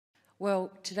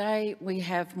Well, today we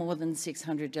have more than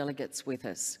 600 delegates with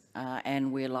us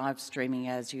and we're live streaming,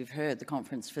 as you've heard, the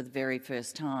conference for the very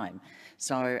first time.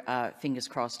 So fingers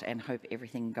crossed and hope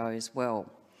everything goes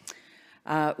well.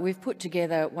 We've put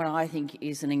together what I think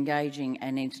is an engaging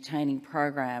and entertaining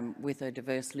program with a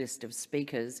diverse list of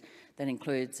speakers that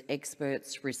includes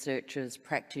experts, researchers,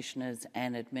 practitioners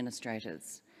and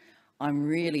administrators. I'm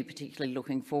really particularly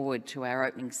looking forward to our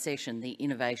opening session, the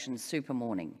Innovation Super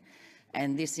Morning,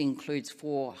 and this includes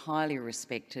 4 highly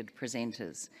respected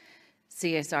presenters.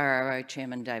 CSIRO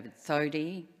Chairman David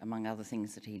Thodey, among other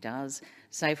things that he does,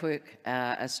 SafeWork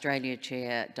Australia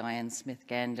Chair Diane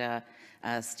Smith-Gander,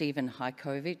 Stephen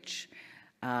Hajkovic,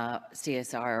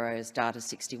 CSIRO's Data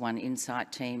 61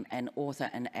 Insight team, and author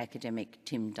and academic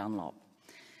Tim Dunlop.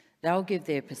 They'll give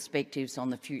their perspectives on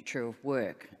the future of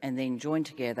work and then join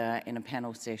together in a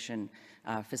panel session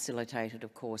facilitated,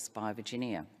 of course, by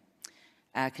Virginia.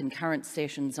 Our concurrent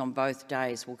sessions on both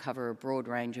days will cover a broad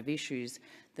range of issues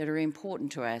that are important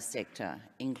to our sector,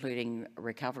 including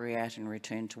recovery at and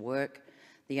return to work,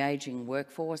 the ageing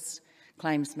workforce,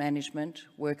 claims management,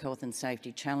 work health and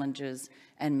safety challenges,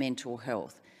 and mental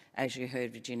health. As you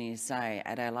heard Virginia say,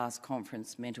 at our last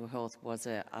conference, mental health was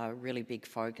a really big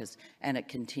focus, and it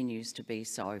continues to be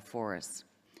so for us.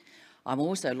 I'm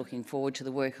also looking forward to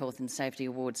the Work Health and Safety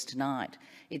Awards tonight.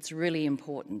 It's really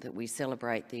important that we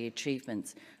celebrate the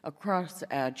achievements across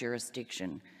our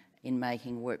jurisdiction in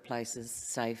making workplaces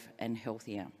safe and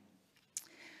healthier.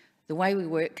 The way we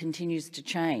work continues to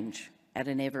change at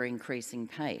an ever-increasing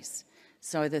pace,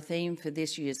 so the theme for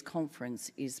this year's conference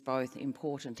is both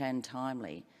important and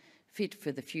timely: fit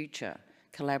for the future,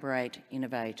 collaborate,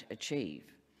 innovate, achieve.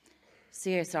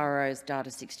 CSIRO's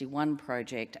Data 61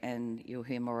 project, and you'll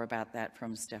hear more about that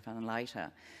from Stefan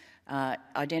later,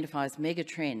 identifies mega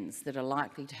trends that are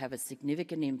likely to have a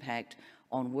significant impact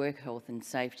on work health and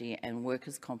safety and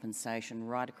workers' compensation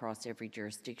right across every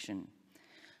jurisdiction.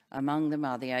 Among them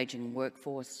are the ageing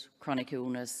workforce, chronic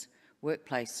illness,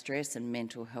 workplace stress and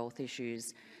mental health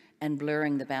issues, and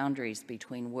blurring the boundaries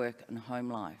between work and home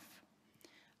life.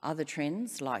 Other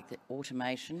trends, like the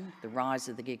automation, the rise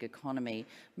of the gig economy,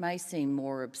 may seem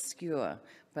more obscure,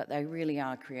 but they really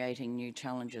are creating new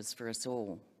challenges for us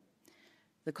all.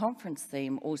 The conference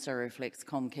theme also reflects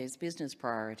Comcare's business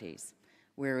priorities.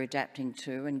 We're adapting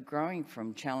to and growing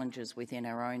from challenges within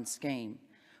our own scheme,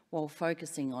 while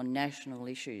focusing on national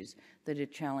issues that are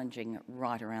challenging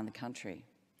right around the country.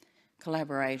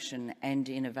 Collaboration and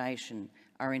innovation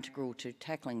are integral to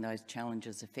tackling those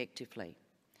challenges effectively.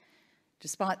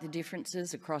 Despite the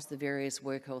differences across the various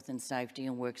work health and safety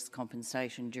and workers'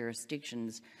 compensation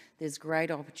jurisdictions, there's great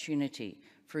opportunity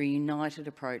for a united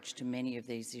approach to many of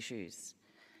these issues.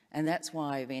 And that's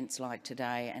why events like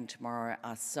today and tomorrow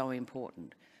are so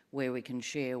important, where we can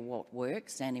share what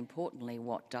works and, importantly,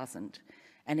 what doesn't,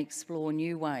 and explore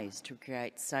new ways to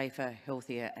create safer,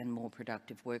 healthier and more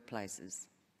productive workplaces.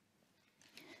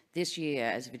 This year,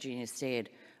 as Virginia said,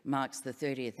 marks the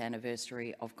 30th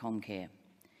anniversary of Comcare.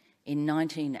 In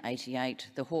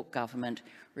 1988, the Hawke government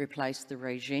replaced the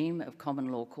regime of common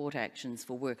law court actions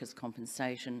for workers'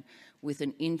 compensation with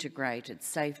an integrated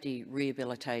safety,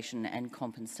 rehabilitation and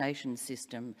compensation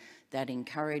system that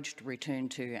encouraged return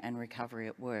to and recovery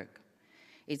at work.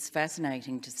 It's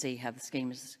fascinating to see how the scheme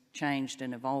has changed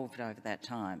and evolved over that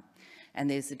time, and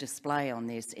there's a display on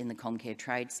this in the Comcare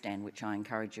trade stand, which I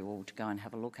encourage you all to go and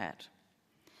have a look at.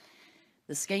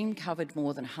 The scheme covered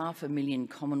more than 500,000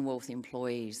 Commonwealth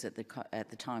employees at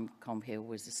the time Comcare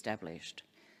was established.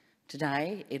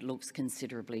 Today, it looks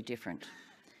considerably different.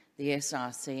 The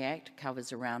SRC Act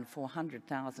covers around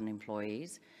 400,000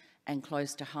 employees, and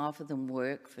close to half of them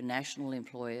work for national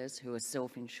employers who are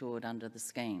self-insured under the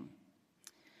scheme.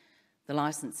 The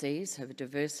licensees have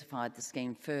diversified the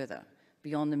scheme further,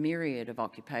 beyond the myriad of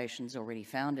occupations already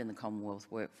found in the Commonwealth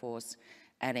workforce,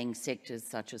 adding sectors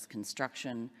such as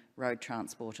construction, road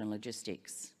transport and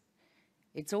logistics.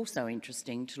 It's also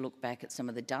interesting to look back at some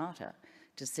of the data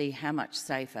to see how much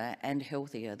safer and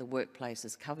healthier the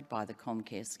workplaces covered by the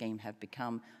Comcare scheme have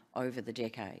become over the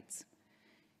decades.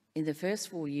 In the first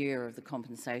full year of the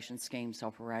compensation scheme's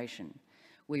operation,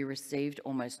 we received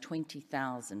almost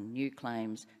 20,000 new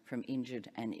claims from injured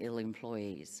and ill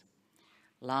employees.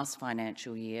 Last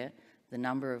financial year, the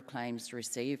number of claims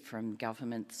received from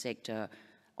government sector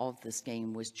of the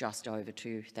scheme was just over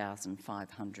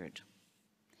 2,500.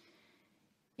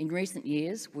 In recent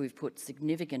years, we've put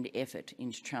significant effort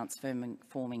into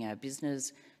transforming our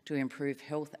business to improve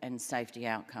health and safety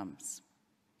outcomes.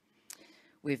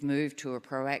 We've moved to a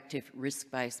proactive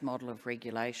risk-based model of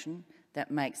regulation that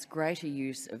makes greater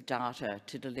use of data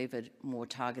to deliver more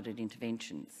targeted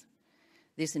interventions.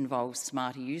 This involves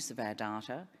smarter use of our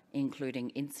data, including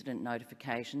incident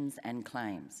notifications and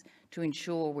claims, to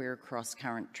ensure we're across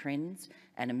current trends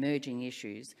and emerging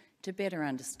issues to better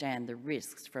understand the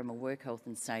risks from a work health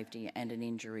and safety and an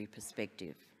injury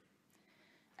perspective.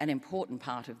 An important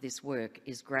part of this work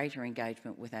is greater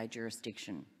engagement with our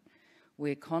jurisdiction.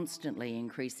 We're constantly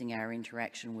increasing our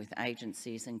interaction with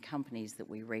agencies and companies that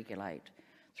we regulate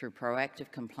through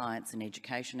proactive compliance and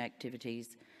education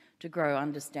activities to grow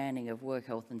understanding of work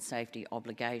health and safety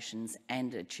obligations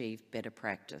and achieve better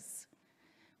practice.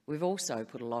 We've also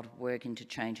put a lot of work into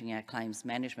changing our claims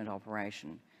management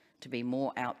operation to be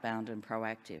more outbound and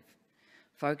proactive,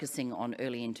 focusing on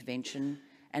early intervention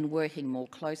and working more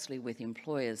closely with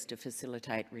employers to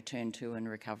facilitate return to and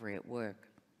recovery at work.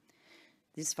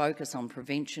 This focus on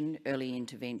prevention, early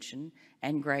intervention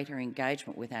and greater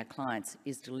engagement with our clients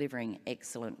is delivering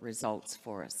excellent results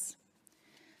for us.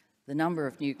 The number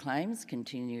of new claims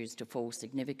continues to fall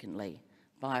significantly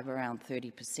by around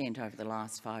 30% over the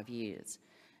last 5 years.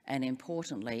 And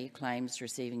importantly, claims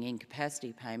receiving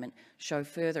incapacity payment show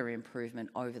further improvement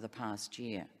over the past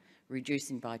year,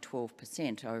 reducing by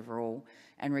 12% overall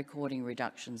and recording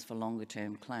reductions for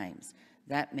longer-term claims.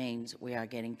 That means we are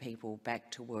getting people back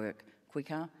to work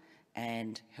quicker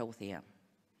and healthier.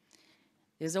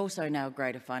 There's also now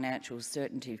greater financial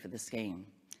certainty for the scheme,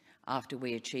 after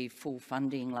we achieved full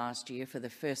funding last year for the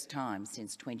first time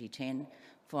since 2010,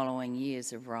 following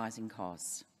years of rising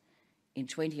costs. In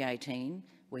 2018,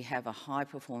 we have a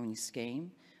high-performing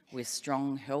scheme with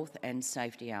strong health and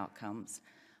safety outcomes,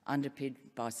 underpinned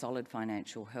by solid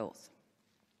financial health.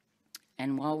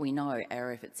 And while we know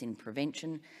our efforts in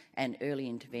prevention and early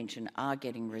intervention are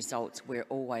getting results, we're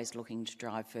always looking to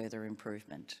drive further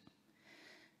improvement.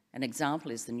 An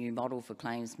example is the new model for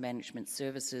claims management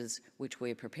services, which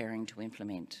we're preparing to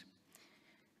implement.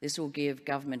 This will give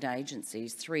government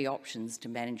agencies 3 options to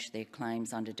manage their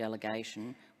claims under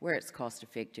delegation where it's cost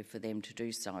effective for them to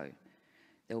do so.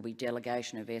 There will be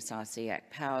delegation of SRC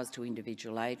Act powers to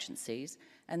individual agencies,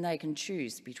 and they can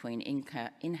choose between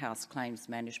in-house claims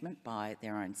management by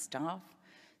their own staff,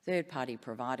 third-party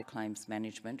provider claims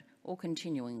management, or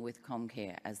continuing with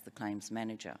Comcare as the claims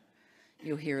manager.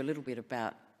 You'll hear a little bit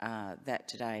about that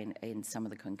today in some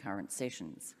of the concurrent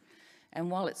sessions. And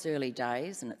while it's early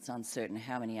days and it's uncertain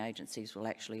how many agencies will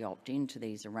actually opt into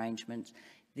these arrangements,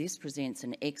 this presents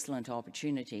an excellent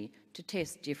opportunity to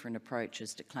test different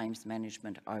approaches to claims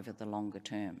management over the longer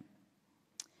term.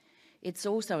 It's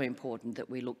also important that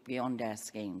we look beyond our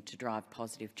scheme to drive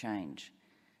positive change.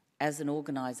 As an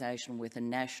organisation with a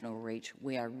national reach,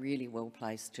 we are really well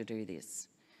placed to do this.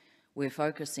 We're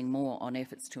focusing more on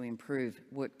efforts to improve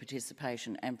work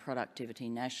participation and productivity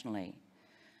nationally.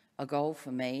 A goal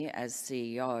for me as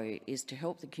CEO is to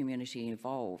help the community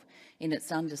evolve in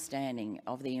its understanding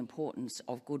of the importance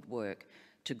of good work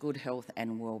to good health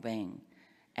and well-being,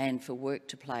 and for work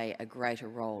to play a greater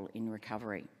role in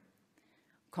recovery.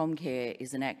 Comcare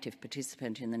is an active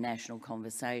participant in the national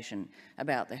conversation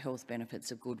about the health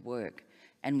benefits of good work,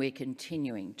 and we're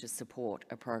continuing to support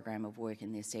a program of work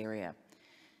in this area.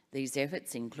 These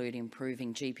efforts include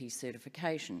improving GP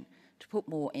certification to put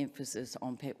more emphasis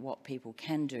on what people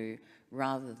can do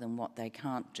rather than what they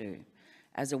can't do,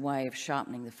 as a way of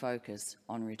sharpening the focus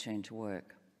on return to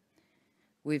work.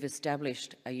 We've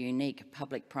established a unique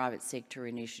public-private sector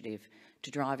initiative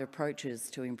to drive approaches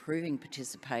to improving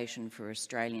participation for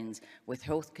Australians with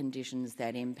health conditions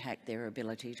that impact their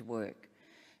ability to work.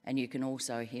 And you can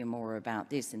also hear more about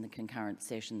this in the concurrent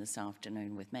session this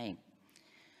afternoon with me.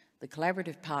 The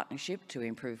collaborative partnership to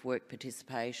improve work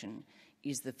participation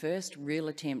is the first real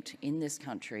attempt in this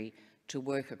country to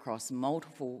work across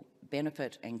multiple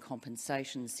benefit and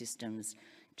compensation systems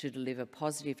to deliver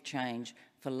positive change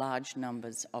for large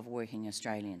numbers of working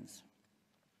Australians.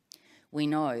 We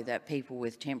know that people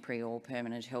with temporary or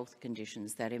permanent health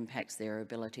conditions that impacts their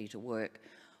ability to work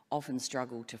often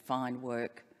struggle to find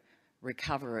work,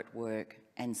 recover at work,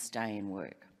 and stay in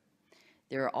work.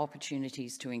 There are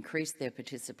opportunities to increase their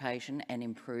participation and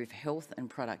improve health and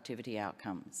productivity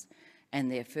outcomes,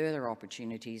 and there are further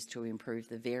opportunities to improve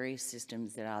the various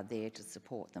systems that are there to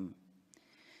support them.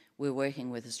 We're working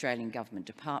with Australian government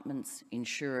departments,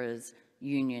 insurers,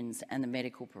 unions, and the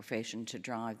medical profession to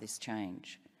drive this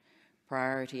change.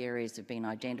 Priority areas have been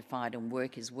identified and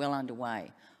work is well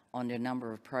underway on a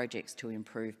number of projects to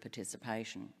improve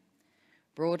participation.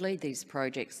 Broadly, these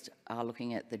projects are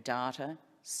looking at the data,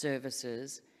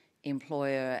 services,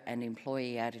 employer and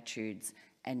employee attitudes,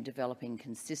 and developing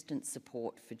consistent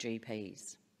support for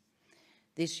GPs.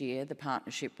 This year, the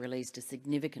partnership released a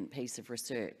significant piece of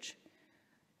research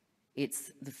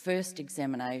It's the first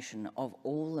examination of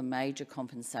all the major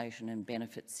compensation and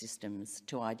benefit systems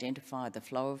to identify the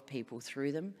flow of people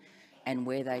through them and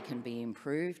where they can be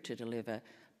improved to deliver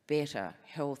better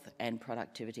health and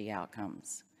productivity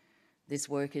outcomes. This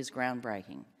work is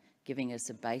groundbreaking, giving us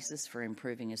a basis for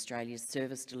improving Australia's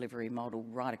service delivery model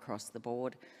right across the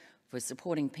board for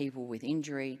supporting people with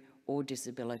injury or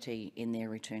disability in their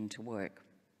return to work.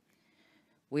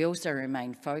 We also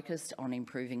remain focused on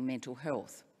improving mental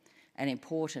health, an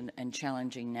important and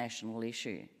challenging national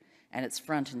issue, and it's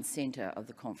front and centre of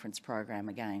the conference program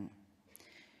again.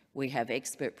 We have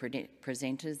expert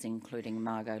presenters, including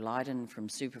Margot Lydon from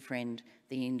Superfriend,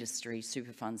 the Industry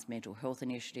Superfund's Mental Health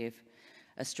Initiative,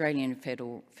 Australian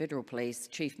Federal Police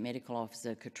Chief Medical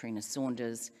Officer Katrina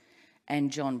Saunders, and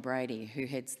John Brady, who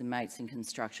heads the Mates in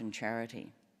Construction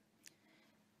charity.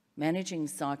 Managing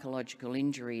psychological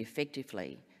injury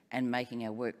effectively and making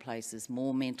our workplaces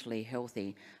more mentally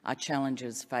healthy are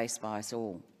challenges faced by us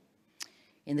all.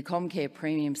 In the Comcare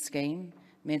premium scheme,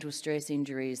 mental stress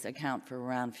injuries account for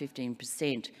around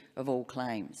 15% of all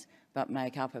claims, but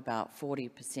make up about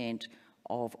 40%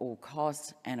 of all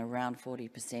costs and around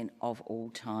 40% of all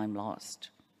time lost.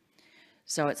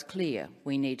 So it's clear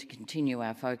we need to continue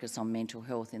our focus on mental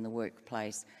health in the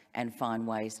workplace and find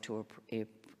ways to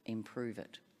improve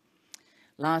it.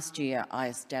 Last year, I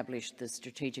established the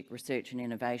Strategic Research and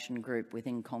Innovation Group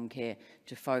within Comcare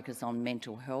to focus on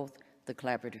mental health, the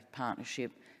collaborative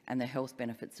partnership and the health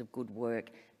benefits of good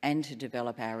work, and to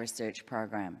develop our research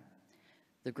program.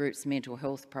 The group's mental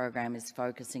health program is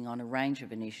focusing on a range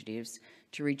of initiatives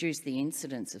to reduce the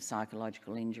incidence of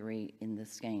psychological injury in the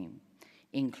scheme,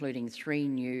 including 3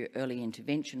 new early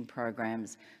intervention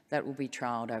programs that will be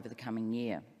trialled over the coming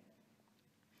year.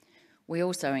 We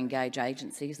also engage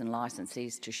agencies and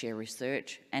licensees to share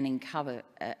research and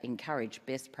encourage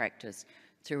best practice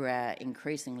through our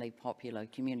increasingly popular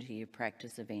community of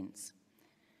practice events.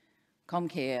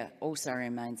 Comcare also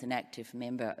remains an active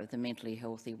member of the Mentally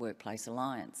Healthy Workplace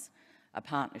Alliance, a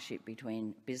partnership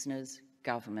between business,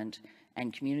 government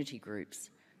and community groups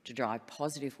to drive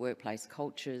positive workplace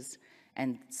cultures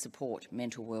and support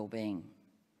mental wellbeing.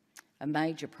 A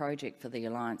major project for the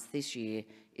Alliance this year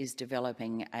is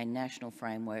developing a national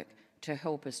framework to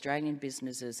help Australian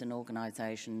businesses and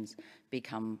organisations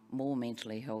become more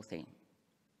mentally healthy.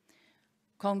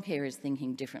 Comcare is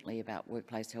thinking differently about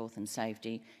workplace health and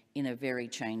safety in a very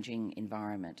changing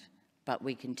environment, but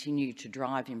we continue to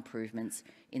drive improvements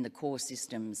in the core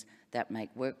systems that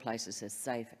make workplaces as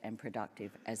safe and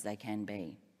productive as they can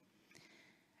be.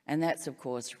 And that's, of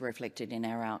course, reflected in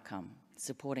our outcome,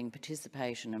 supporting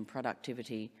participation and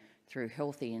productivity through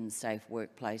healthy and safe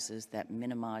workplaces that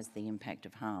minimise the impact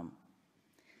of harm.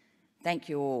 Thank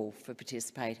you all for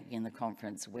participating in the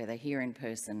conference, whether here in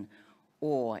person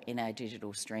or in our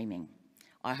digital streaming.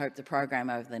 I hope the program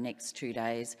over the next 2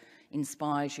 days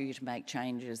inspires you to make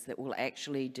changes that will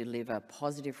actually deliver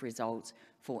positive results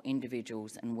for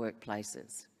individuals and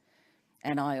workplaces.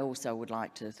 And I also would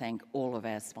like to thank all of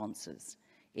our sponsors.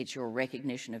 It's your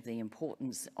recognition of the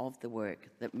importance of the work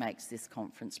that makes this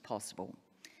conference possible.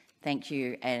 Thank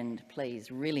you, and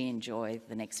please really enjoy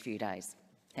the next few days.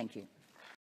 Thank you.